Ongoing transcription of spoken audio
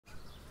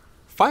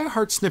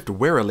Fireheart sniffed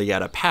warily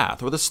at a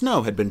path where the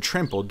snow had been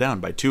trampled down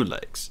by two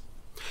legs.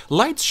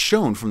 Lights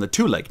shone from the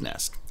two-leg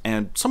nest,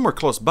 and somewhere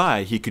close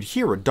by he could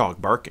hear a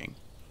dog barking.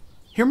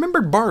 He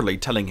remembered Barley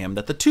telling him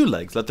that the two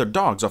legs let their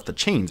dogs off the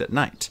chains at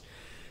night.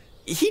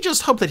 He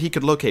just hoped that he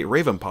could locate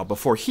Ravenpaw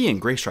before he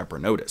and Graystripe were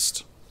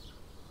noticed.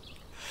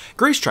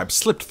 Graystripe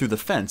slipped through the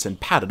fence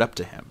and padded up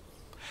to him.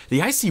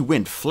 The icy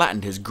wind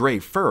flattened his gray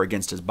fur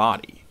against his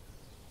body.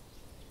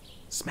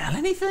 "Smell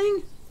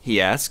anything?" he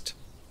asked.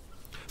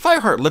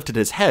 Fireheart lifted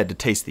his head to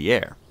taste the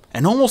air,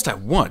 and almost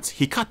at once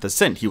he caught the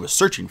scent he was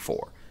searching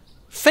for.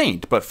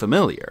 Faint but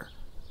familiar.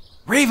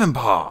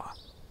 Ravenpaw!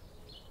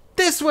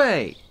 "This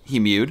way!" he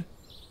mewed.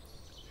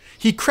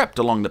 He crept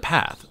along the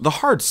path,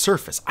 the hard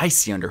surface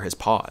icy under his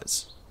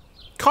paws.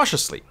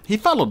 Cautiously, he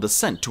followed the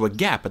scent to a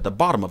gap at the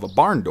bottom of a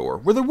barn door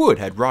where the wood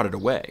had rotted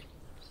away.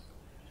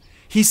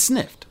 He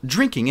sniffed,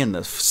 drinking in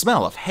the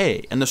smell of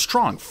hay and the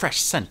strong,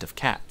 fresh scent of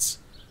cats.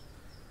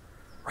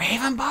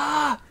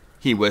 "Ravenpaw!"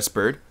 he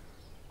whispered.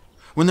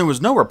 When there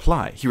was no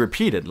reply, he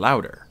repeated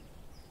louder.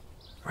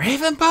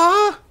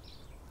 "Ravenpaw?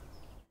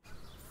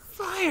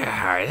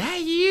 Fireheart, that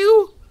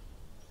you?"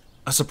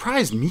 A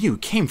surprised mew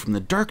came from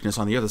the darkness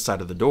on the other side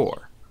of the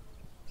door.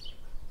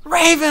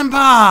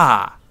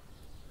 "Ravenpaw!"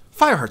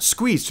 Fireheart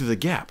squeezed through the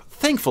gap,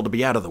 thankful to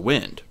be out of the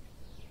wind.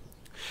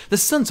 The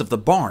scents of the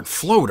barn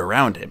flowed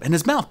around him, and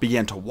his mouth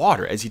began to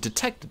water as he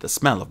detected the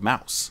smell of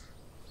mouse.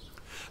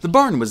 The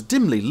barn was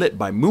dimly lit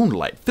by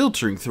moonlight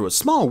filtering through a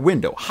small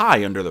window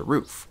high under the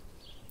roof.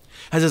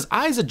 As his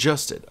eyes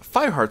adjusted,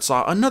 Fireheart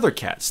saw another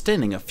cat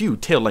standing a few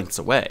tail lengths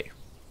away.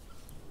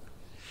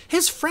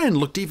 His friend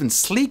looked even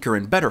sleeker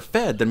and better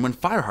fed than when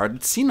Fireheart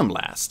had seen him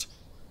last.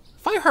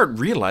 Fireheart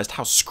realized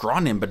how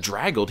scrawny and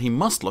bedraggled he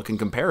must look in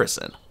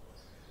comparison.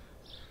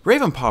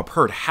 Ravenpaw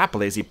purred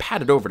happily as he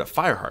padded over to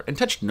Fireheart and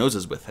touched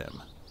noses with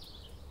him.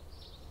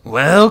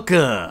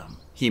 "Welcome,"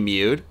 he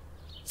mewed.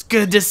 "It's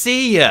good to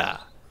see ya."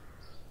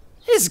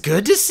 "It's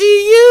good to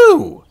see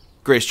you,"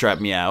 Graystripe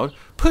meowed,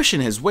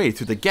 pushing his way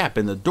through the gap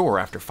in the door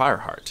after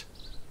Fireheart.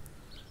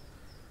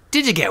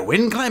 "Did you get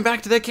WindClan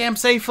back to the camp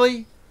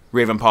safely?"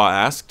 Ravenpaw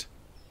asked.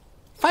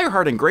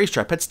 Fireheart and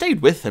Graystripe had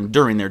stayed with him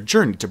during their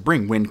journey to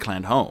bring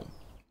WindClan home.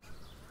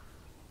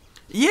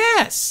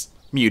 "Yes,"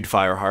 mewed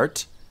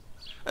Fireheart.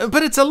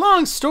 "But it's a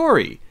long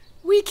story.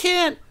 We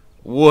can't—"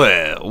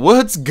 "Well,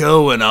 what's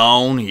going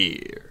on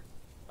here?"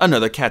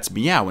 Another cat's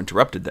meow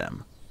interrupted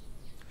them.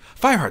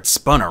 Fireheart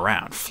spun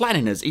around,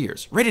 flattening his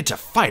ears, ready to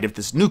fight if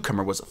this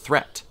newcomer was a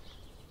threat.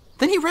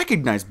 Then he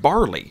recognized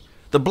Barley,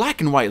 the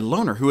black and white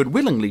loner who had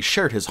willingly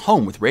shared his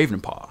home with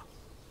Ravenpaw.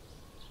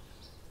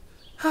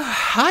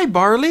 "Hi,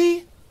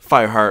 Barley,"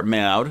 Fireheart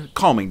meowed,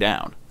 calming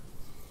down.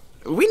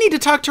 "We need to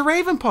talk to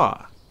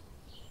Ravenpaw."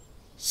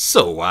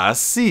 "So I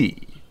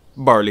see,"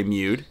 Barley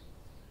mewed.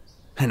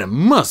 "And it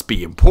must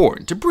be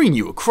important to bring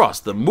you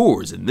across the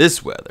moors in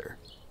this weather."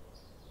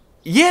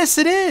 "Yes,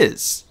 it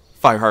is,"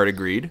 Fireheart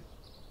agreed.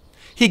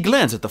 He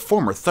glanced at the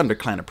former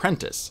ThunderClan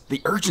apprentice,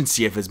 the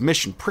urgency of his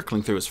mission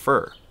prickling through his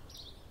fur.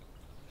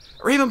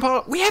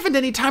 "Ravenpaw, we haven't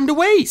any time to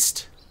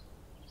waste."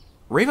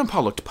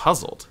 Ravenpaw looked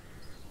puzzled.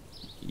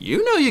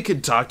 "You know you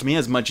could talk to me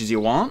as much as you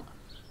want."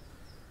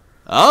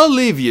 "I'll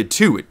leave you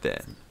to it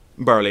then,"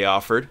 Barley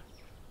offered.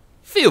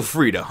 "Feel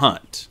free to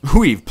hunt.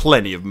 We've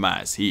plenty of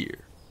mice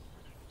here."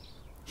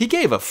 He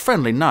gave a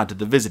friendly nod to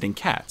the visiting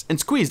cats and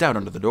squeezed out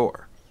under the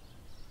door.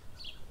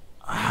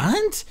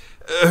 "Hunt?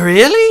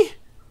 Really?"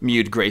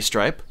 mewed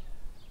Graystripe.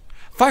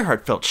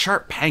 Fireheart felt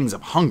sharp pangs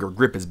of hunger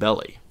grip his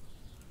belly.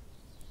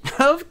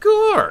 "Of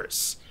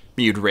course,"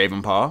 mewed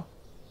Ravenpaw.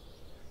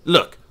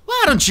 "Look,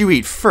 why don't you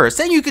eat first,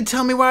 then you can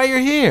tell me why you're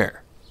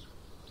here."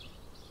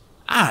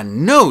 "I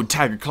know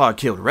Tigerclaw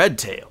killed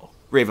Redtail,"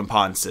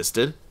 Ravenpaw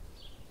insisted.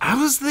 "I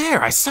was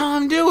there, I saw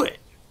him do it."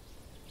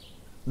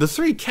 The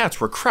three cats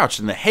were crouched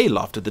in the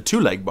hayloft of the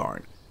two-leg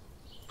barn.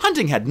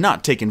 Hunting had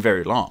not taken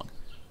very long.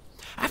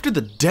 After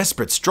the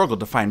desperate struggle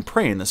to find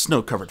prey in the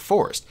snow-covered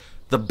forest,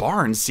 the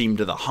barn seemed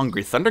to the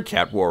hungry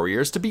Thundercat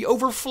warriors to be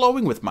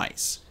overflowing with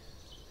mice.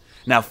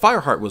 Now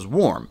Fireheart was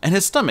warm, and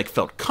his stomach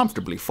felt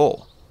comfortably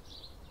full.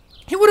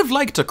 He would have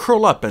liked to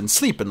curl up and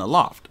sleep in the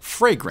loft,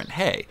 fragrant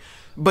hay,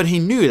 but he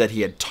knew that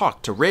he had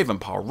talked to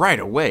Ravenpaw right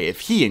away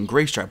if he and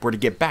Graystripe were to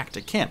get back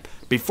to camp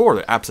before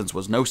their absence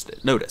was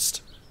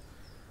noticed.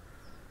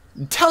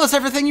 "Tell us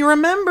everything you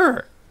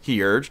remember,"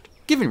 he urged,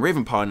 giving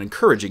Ravenpaw an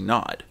encouraging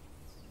nod.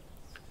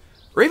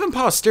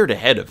 Ravenpaw stared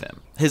ahead of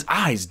him, his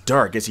eyes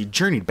dark as he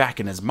journeyed back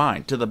in his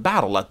mind to the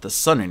battle at the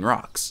Sunning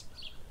Rocks.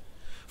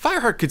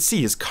 Fireheart could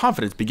see his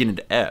confidence beginning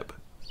to ebb.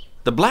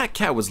 The black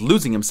cat was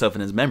losing himself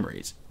in his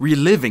memories,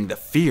 reliving the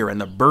fear and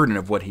the burden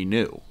of what he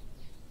knew.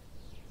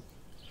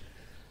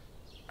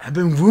 "I've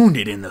been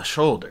wounded in the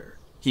shoulder,"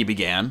 he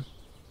began.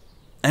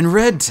 "And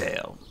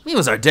Redtail, he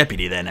was our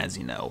deputy then, as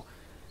you know,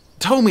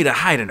 told me to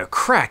hide in a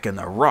crack in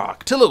the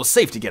rock till it was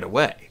safe to get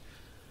away.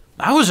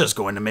 I was just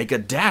going to make a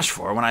dash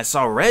for it when I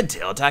saw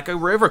Redtail attack a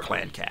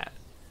RiverClan cat.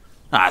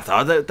 I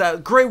thought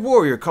that great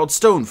warrior called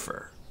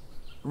Stonefur.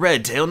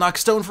 Redtail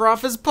knocked Stonefur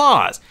off his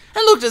paws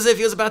and looked as if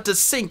he was about to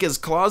sink his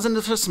claws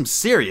into some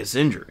serious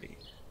injury.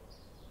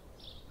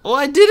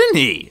 Why didn't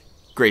he?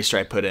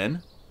 Graystripe put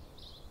in.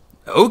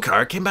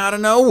 Oakheart came out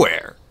of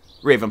nowhere,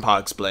 Ravenpaw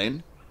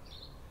explained.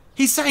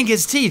 He sank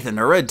his teeth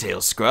into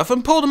Redtail's scruff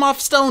and pulled him off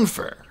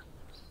Stonefur.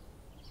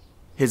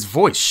 His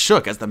voice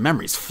shook as the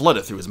memories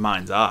flooded through his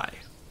mind's eye.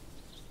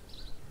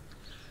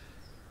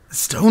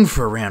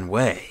 Stonefur ran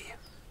away.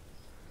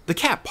 The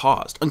cat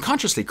paused,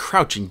 unconsciously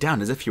crouching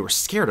down as if he were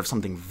scared of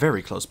something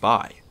very close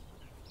by.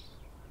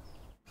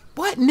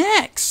 What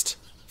next?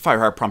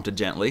 Fireheart prompted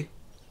gently.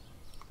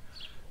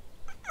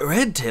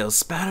 Redtail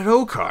spat at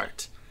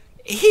Oakheart.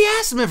 He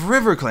asked him if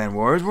RiverClan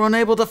warriors were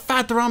unable to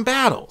fight their own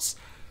battles.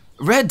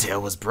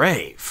 Redtail was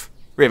brave,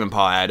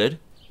 Ravenpaw added.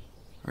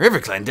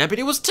 RiverClan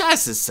deputy was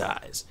twice his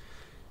size.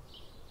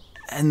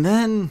 And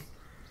then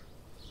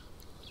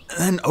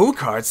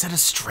Oakheart said a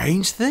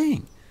strange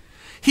thing.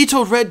 He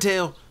told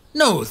Redtail,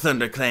 no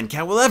ThunderClan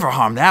cat will ever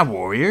harm that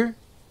warrior.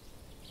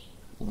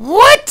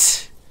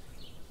 What?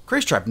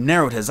 Graystripe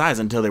narrowed his eyes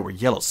until they were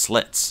yellow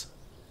slits.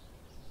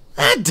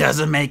 That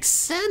doesn't make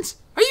sense.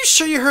 Are you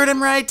sure you heard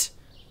him right?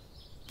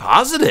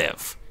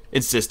 Positive,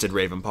 insisted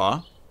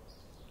Ravenpaw.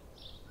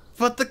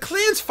 But the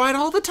clans fight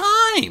all the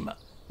time,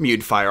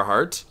 mewed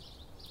Fireheart.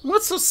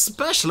 What's so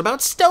special about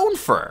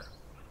Stonefur?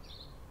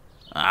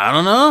 I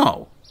don't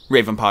know,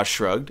 Ravenpaw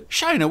shrugged,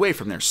 shying away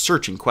from their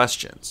searching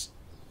questions.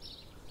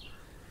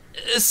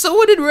 So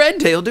what did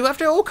Redtail do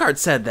after Oakheart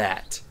said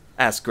that?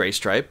 Asked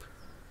Graystripe.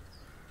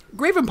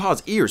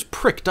 Ravenpaw's ears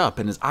pricked up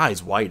and his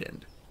eyes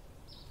widened.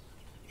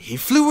 He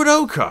flew at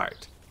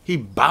Oakheart. He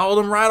bowled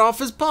him right off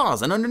his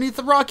paws and underneath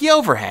the rocky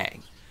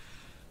overhang.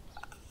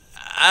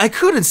 I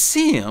couldn't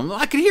see him.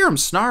 I could hear him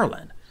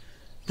snarling.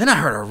 Then I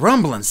heard a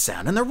rumbling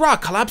sound and the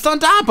rock collapsed on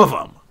top of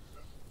him.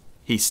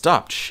 He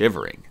stopped,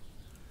 shivering.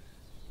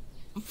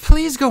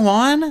 Please go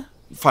on,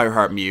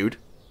 Fireheart mewed.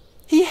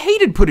 He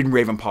hated putting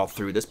Ravenpaw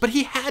through this, but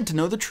he had to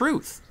know the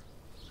truth.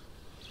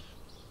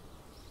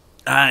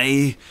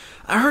 I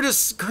heard a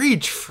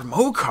screech from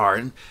Oakheart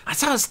and I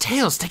saw his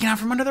tail sticking out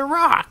from under the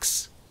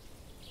rocks.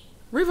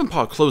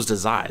 Ravenpaw closed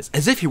his eyes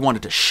as if he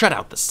wanted to shut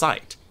out the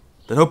sight,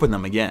 then opened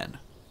them again.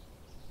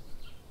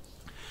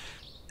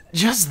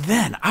 Just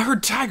then, I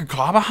heard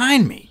Tigerclaw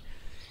behind me.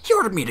 He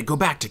ordered me to go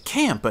back to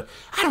camp, but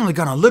I'd only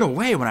gone a little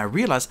way when I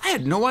realized I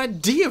had no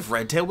idea if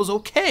Redtail was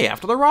okay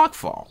after the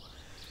rockfall.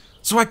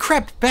 So I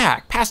crept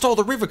back, past all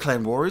the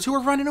RiverClan warriors who were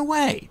running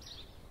away.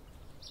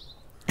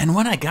 And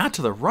when I got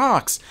to the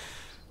rocks,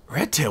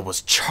 Redtail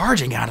was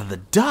charging out of the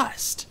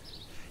dust.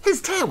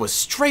 His tail was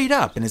straight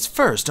up and his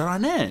fur stood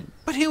on end,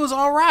 but he was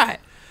all right.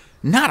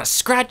 Not a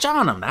scratch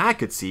on him that I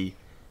could see.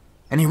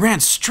 And he ran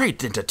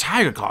straight into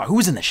Tigerclaw, who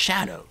was in the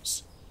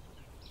shadows.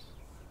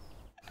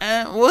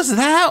 Was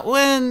that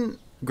when...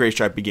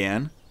 Graystripe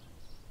began.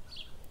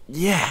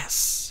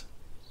 Yes.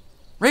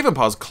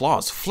 Ravenpaw's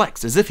claws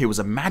flexed as if he was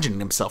imagining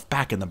himself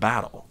back in the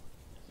battle.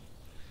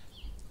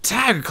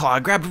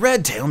 Tigerclaw grabbed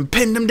Redtail and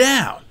pinned him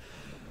down.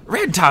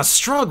 Redtail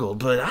struggled,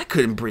 but I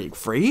couldn't break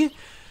free.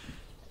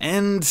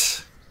 And...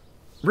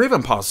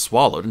 Ravenpaw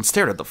swallowed and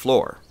stared at the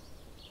floor.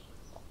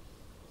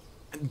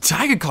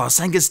 Tigerclaw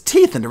sank his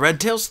teeth into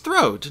Redtail's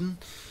throat, and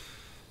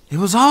it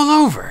was all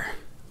over.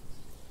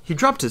 He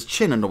dropped his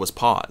chin into his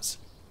paws.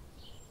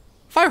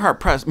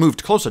 Fireheart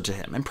moved closer to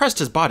him and pressed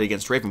his body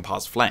against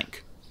Ravenpaw's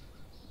flank.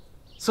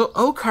 So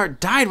Oakheart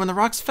died when the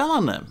rocks fell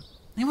on him.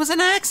 It was an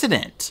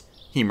accident,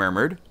 he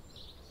murmured.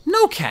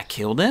 No cat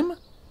killed him.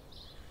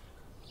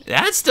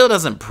 That still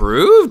doesn't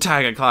prove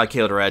Tigerclaw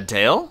killed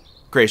Redtail,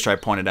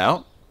 Graystripe pointed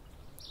out.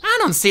 I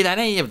don't see that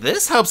any of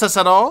this helps us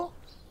at all.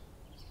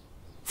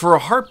 For a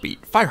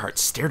heartbeat, Fireheart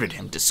stared at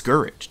him,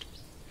 discouraged.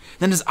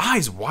 Then his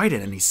eyes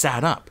widened and he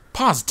sat up,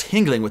 paws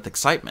tingling with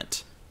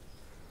excitement.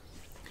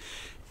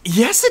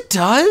 Yes, it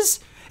does!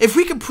 If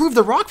we could prove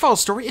the Rockfall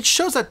story, it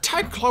shows that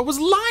Tigerclaw was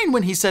lying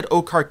when he said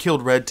Oakheart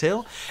killed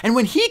Redtail, and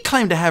when he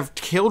claimed to have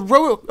killed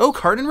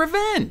Oakheart in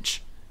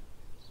revenge.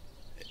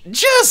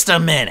 Just a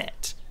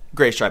minute,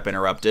 Graystripe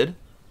interrupted.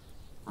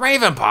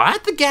 Ravenpaw,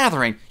 at the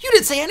gathering, you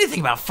didn't say anything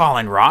about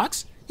falling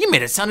rocks. You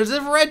made it sound as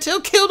if Redtail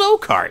killed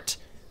Oakheart.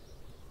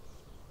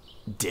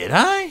 Did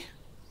I?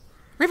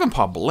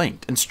 Ravenpaw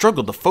blinked and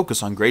struggled to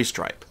focus on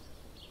Graystripe.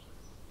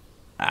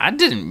 I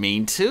didn't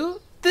mean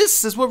to.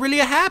 This is what really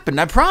happened,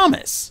 I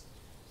promise.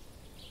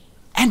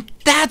 And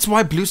that's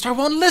why Bluestar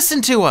won't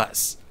listen to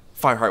us,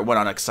 Fireheart went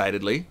on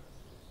excitedly.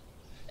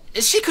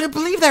 She couldn't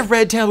believe that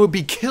Redtail would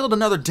be killed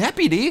another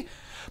deputy,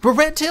 but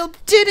Redtail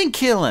didn't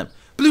kill him.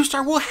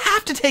 Bluestar will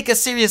have to take us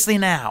seriously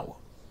now.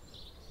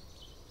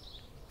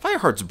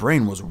 Fireheart's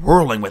brain was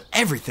whirling with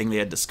everything they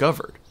had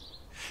discovered.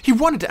 He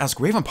wanted to ask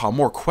Ravenpaw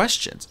more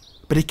questions,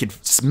 but he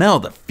could smell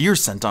the fear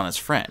scent on his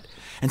friend,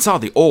 and saw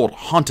the old,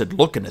 haunted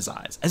look in his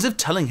eyes, as if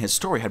telling his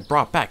story had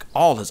brought back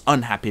all his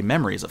unhappy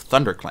memories of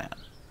ThunderClan.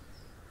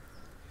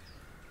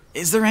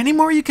 Is there any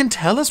more you can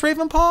tell us,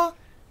 Ravenpaw?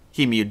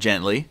 He mewed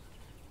gently.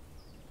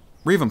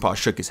 Ravenpaw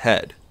shook his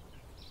head.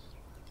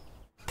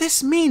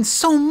 This means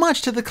so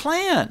much to the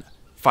clan,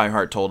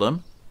 Fireheart told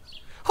him.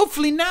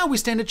 Hopefully now we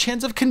stand a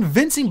chance of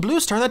convincing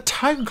Bluestar that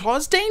Tigerclaw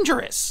is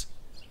dangerous.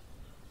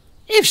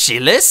 If she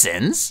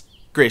listens,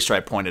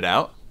 Graystripe pointed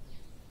out.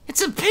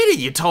 It's a pity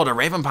you told her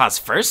Ravenpaw's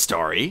first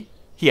story,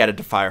 he added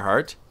to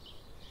Fireheart.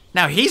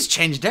 Now he's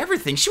changed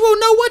everything. She won't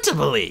know what to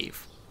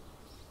believe.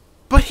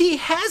 But he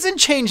hasn't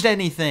changed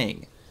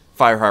anything,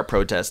 Fireheart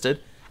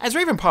protested, as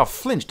Ravenpaw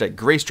flinched at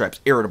Graystripe's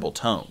irritable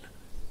tone.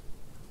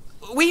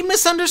 We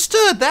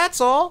misunderstood,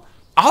 that's all.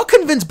 I'll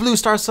convince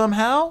Bluestar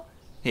somehow,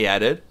 he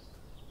added.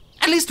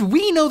 At least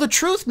we know the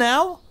truth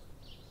now.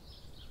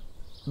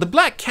 The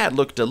black cat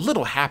looked a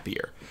little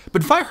happier,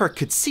 but Fireheart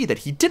could see that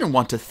he didn't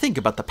want to think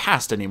about the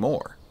past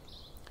anymore.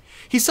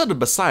 He settled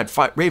beside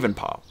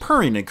Ravenpaw,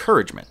 purring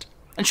encouragement,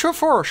 and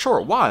for a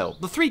short while,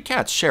 the three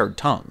cats shared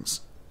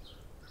tongues.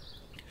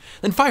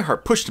 Then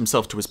Fireheart pushed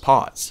himself to his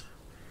paws.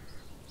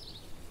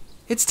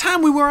 It's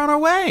time we were on our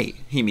way,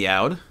 he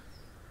meowed.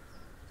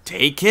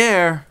 Take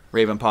care,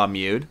 Ravenpaw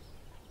mewed.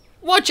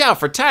 Watch out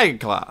for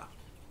Tigerclaw.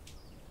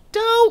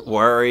 Don't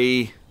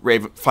worry,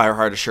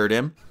 Fireheart assured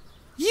him.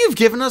 You've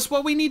given us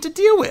what we need to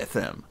deal with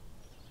him.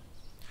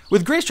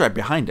 With Graystripe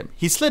behind him,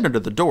 he slid under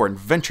the door and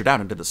ventured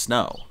out into the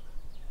snow.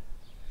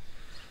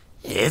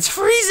 It's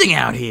freezing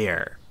out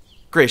here,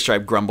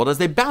 Graystripe grumbled as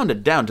they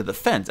bounded down to the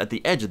fence at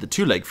the edge of the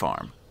two-leg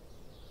farm.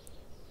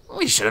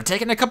 We should have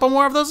taken a couple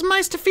more of those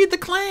mice to feed the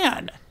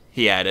clan,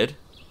 he added.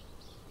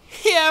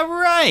 Yeah,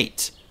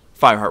 right,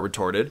 Fireheart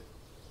retorted.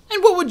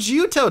 And what would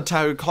you tell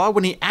Tigerclaw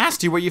when he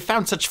asked you where you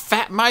found such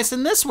fat mice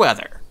in this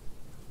weather?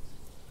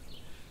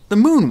 The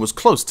moon was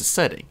close to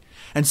setting,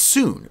 and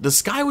soon the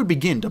sky would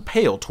begin to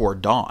pale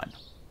toward dawn.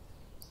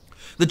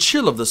 The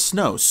chill of the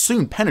snow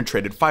soon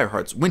penetrated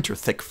Fireheart's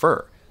winter-thick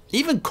fur,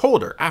 even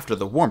colder after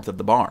the warmth of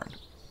the barn.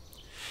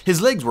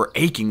 His legs were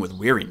aching with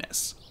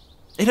weariness.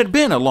 It had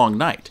been a long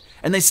night,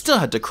 and they still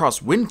had to cross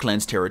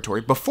WindClan's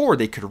territory before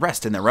they could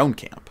rest in their own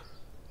camp.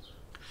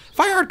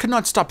 Fireheart could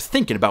not stop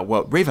thinking about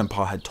what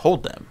Ravenpaw had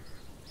told them.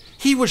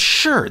 He was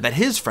sure that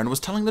his friend was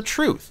telling the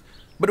truth,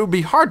 but it would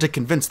be hard to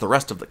convince the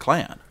rest of the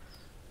clan.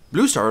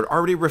 Bluestar had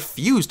already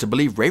refused to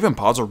believe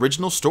Ravenpaw's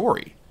original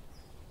story.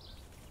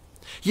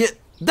 Yet,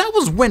 that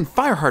was when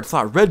Fireheart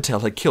thought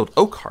Redtail had killed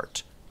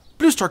Oakheart.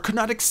 Bluestar could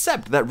not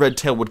accept that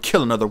Redtail would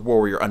kill another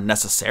warrior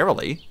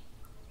unnecessarily.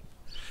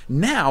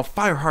 Now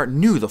Fireheart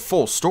knew the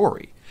full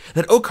story,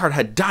 that Oakheart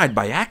had died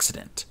by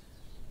accident.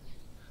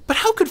 But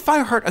how could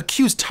Fireheart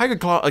accuse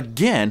Tigerclaw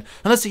again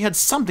unless he had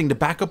something to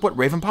back up what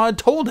Ravenpaw had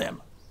told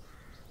him?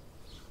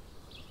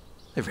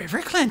 The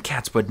RiverClan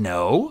cats would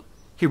know,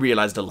 he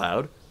realized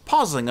aloud,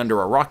 pausing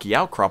under a rocky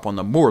outcrop on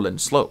the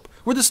moorland slope,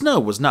 where the snow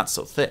was not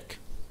so thick.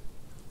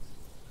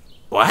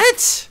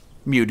 What?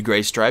 Mewed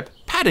Graystripe,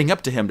 padding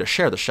up to him to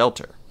share the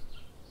shelter.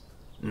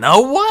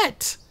 Know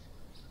what?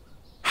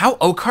 How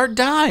Oakheart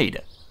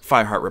died,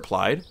 Fireheart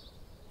replied.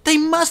 They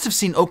must have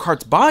seen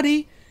Oakheart's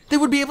body. They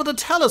would be able to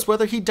tell us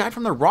whether he died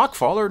from the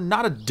rockfall or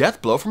not a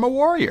death blow from a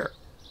warrior.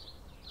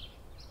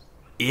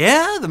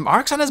 Yeah, the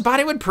marks on his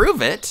body would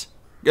prove it,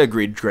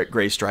 agreed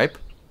Graystripe.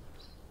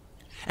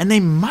 And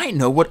they might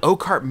know what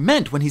Oakheart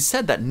meant when he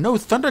said that no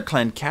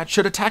ThunderClan cat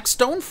should attack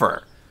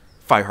Stonefur,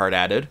 Fireheart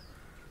added.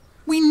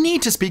 We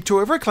need to speak to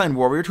a RiverClan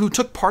warrior who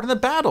took part in the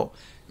battle,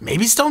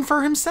 maybe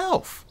Stonefur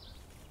himself.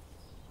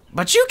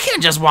 But you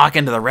can't just walk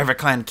into the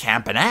RiverClan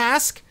camp and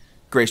ask,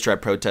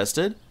 Graystripe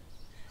protested.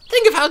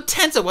 Think of how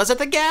tense it was at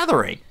the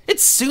gathering.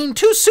 It's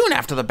too soon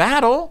after the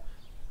battle.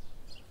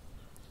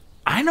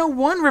 I know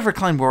one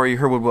RiverClan warrior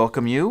who would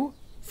welcome you,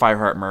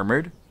 Fireheart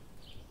murmured.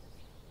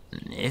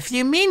 If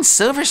you mean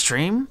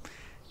Silverstream,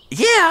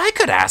 yeah, I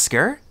could ask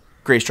her,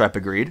 Graystripe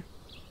agreed.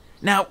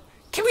 Now,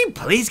 can we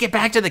please get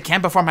back to the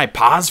camp before my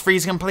paws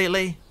freeze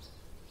completely?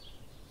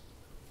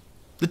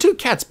 The two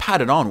cats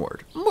padded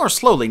onward, more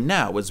slowly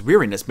now as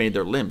weariness made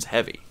their limbs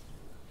heavy.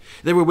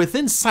 They were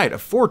within sight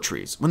of 4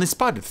 trees when they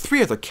spotted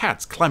 3 other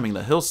cats climbing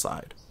the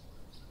hillside.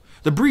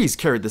 The breeze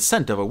carried the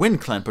scent of a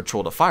WindClan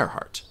patrol to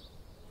Fireheart.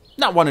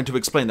 Not wanting to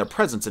explain their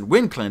presence in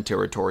WindClan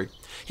territory,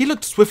 he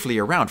looked swiftly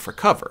around for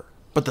cover,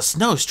 but the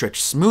snow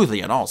stretched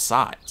smoothly on all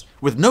sides,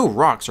 with no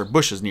rocks or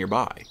bushes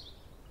nearby.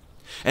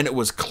 And it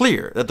was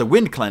clear that the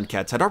WindClan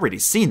cats had already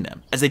seen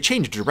them as they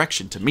changed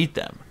direction to meet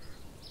them.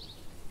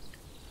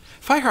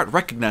 Fireheart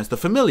recognized the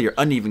familiar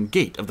uneven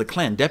gait of the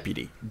clan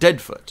deputy,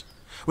 Deadfoot,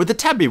 with the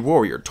tabby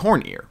warrior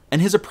Tornear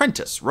and his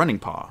apprentice Running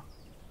Paw.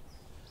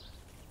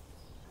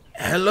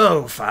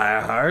 Hello,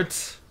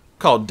 Fireheart,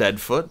 called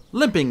Deadfoot,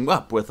 limping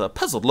up with a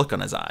puzzled look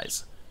on his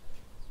eyes.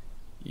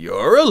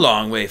 You're a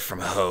long way from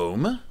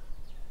home.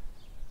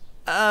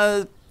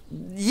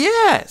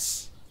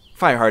 Yes,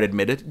 Fireheart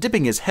admitted,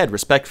 dipping his head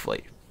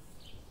respectfully.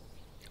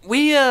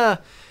 We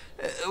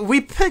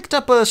picked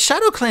up a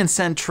ShadowClan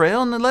scent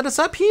trail and it led us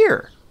up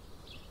here.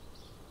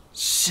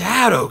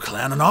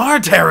 ShadowClan in our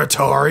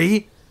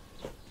territory?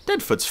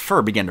 Deadfoot's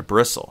fur began to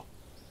bristle.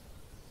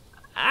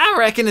 I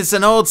reckon it's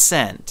an old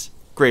scent,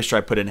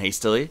 Graystripe put in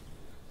hastily.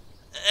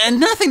 And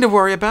nothing to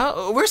worry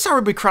about. We're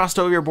sorry we crossed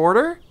over your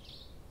border.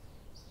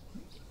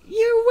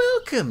 You're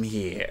welcome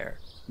here,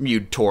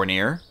 mewed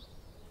Tornear.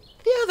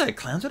 The other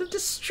clans would have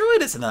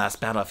destroyed us in the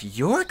last battle if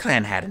your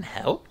clan hadn't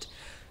helped.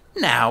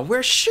 Now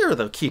we're sure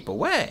they'll keep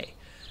away.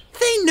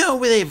 They know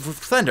they've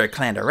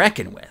ThunderClan to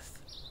reckon with.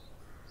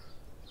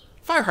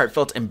 Fireheart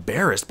felt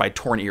embarrassed by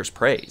Torn Ear's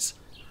praise.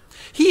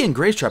 He and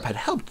Graystripe had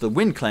helped the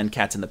Wind Clan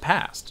cats in the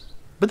past,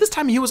 but this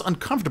time he was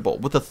uncomfortable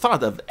with the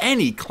thought of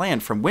any clan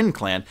from Wind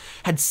Clan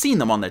had seen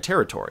them on their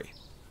territory.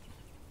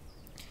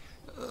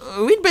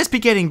 "We'd best be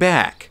getting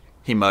back,"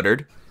 he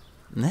muttered.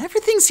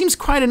 "Everything seems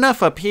quiet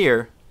enough up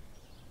here."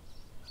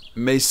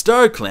 "May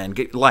Star Clan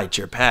light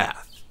your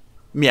path,"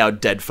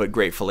 meowed Deadfoot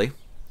gratefully.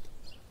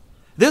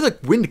 The other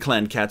Wind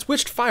Clan cats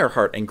wished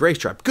Fireheart and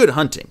Graystripe good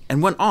hunting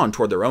and went on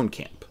toward their own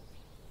camp.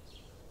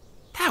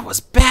 "That was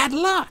bad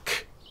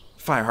luck,"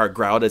 Fireheart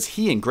growled as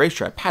he and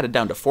Graystripe padded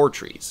down to 4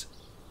 trees.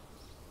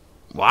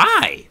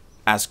 "Why?"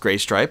 asked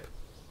Graystripe.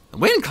 "The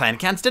Wind Clan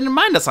cats didn't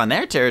mind us on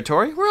their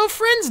territory. We're all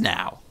friends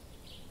now."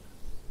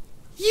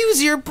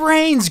 "Use your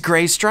brains,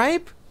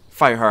 Graystripe,"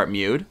 Fireheart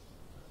mewed.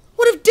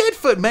 "What if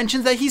Deadfoot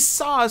mentions that he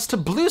saw us to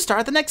Blue Star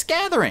at the next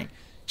gathering?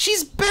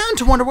 She's bound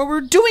to wonder what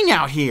we're doing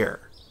out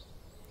here."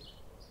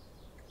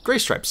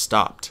 Graystripe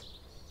stopped.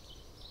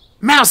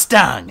 "Mouse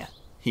dung!"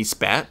 he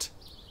spat.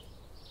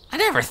 "I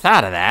never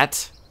thought of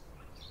that."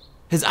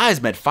 His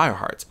eyes met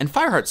Fireheart's, and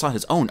Fireheart saw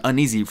his own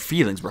uneasy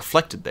feelings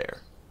reflected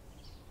there.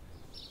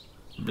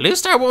 "Blue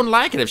Star won't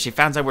like it if she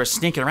finds out we're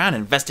sneaking around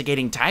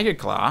investigating Tiger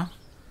Claw."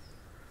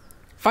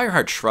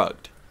 Fireheart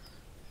shrugged.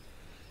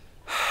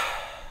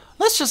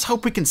 "Let's just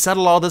hope we can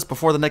settle all this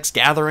before the next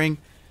gathering.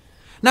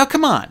 Now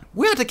come on,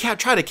 we ought to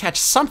try to catch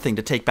something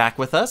to take back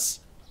with us."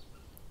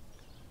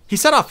 He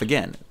set off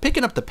again,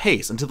 picking up the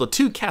pace until the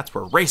 2 cats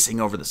were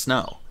racing over the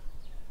snow.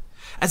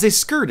 As they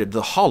skirted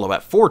the hollow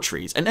at 4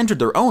 trees and entered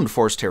their own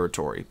forest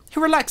territory, he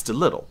relaxed a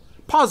little,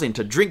 pausing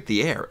to drink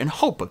the air in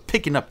hope of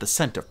picking up the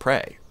scent of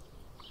prey.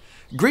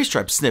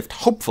 Graystripe sniffed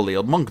hopefully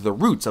among the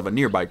roots of a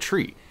nearby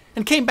tree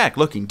and came back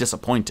looking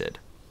disappointed.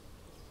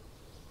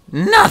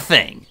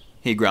 "Nothing,"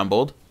 he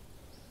grumbled.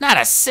 "Not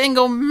a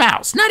single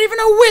mouse, not even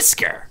a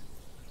whisker."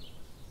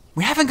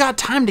 "We haven't got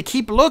time to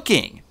keep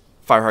looking,"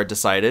 Fireheart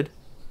decided.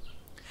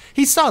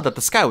 He saw that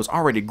the sky was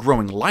already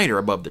growing lighter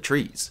above the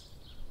trees.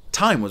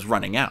 Time was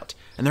running out,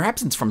 and their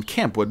absence from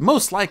camp would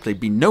most likely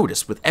be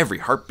noticed with every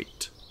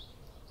heartbeat.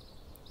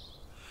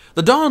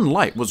 The dawn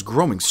light was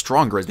growing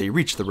stronger as they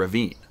reached the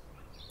ravine.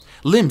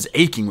 Limbs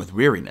aching with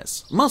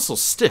weariness,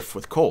 muscles stiff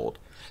with cold,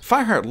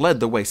 Fireheart led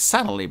the way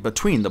silently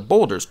between the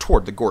boulders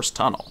toward the gorse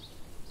tunnel.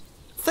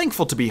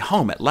 Thankful to be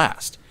home at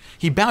last,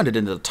 he bounded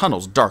into the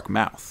tunnel's dark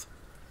mouth.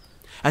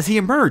 As he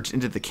emerged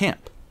into the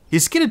camp, he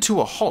skidded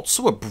to a halt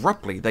so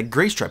abruptly that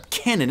Graystripe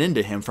cannoned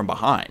into him from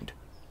behind.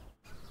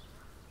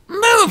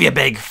 "Move, you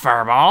big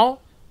furball!"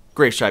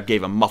 Graystripe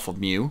gave a muffled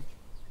mew.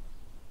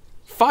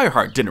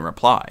 Fireheart didn't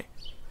reply.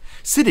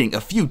 Sitting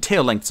a few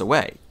tail lengths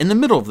away, in the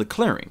middle of the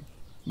clearing,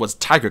 was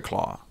Tiger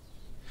Claw.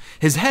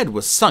 His head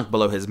was sunk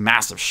below his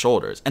massive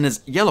shoulders, and his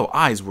yellow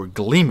eyes were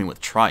gleaming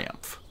with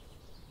triumph.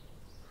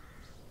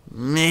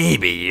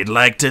 "Maybe you'd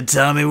like to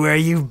tell me where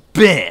you've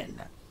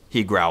been,"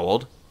 he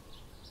growled,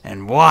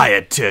 "and why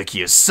it took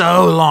you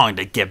so long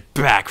to get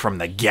back from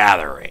the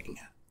gathering."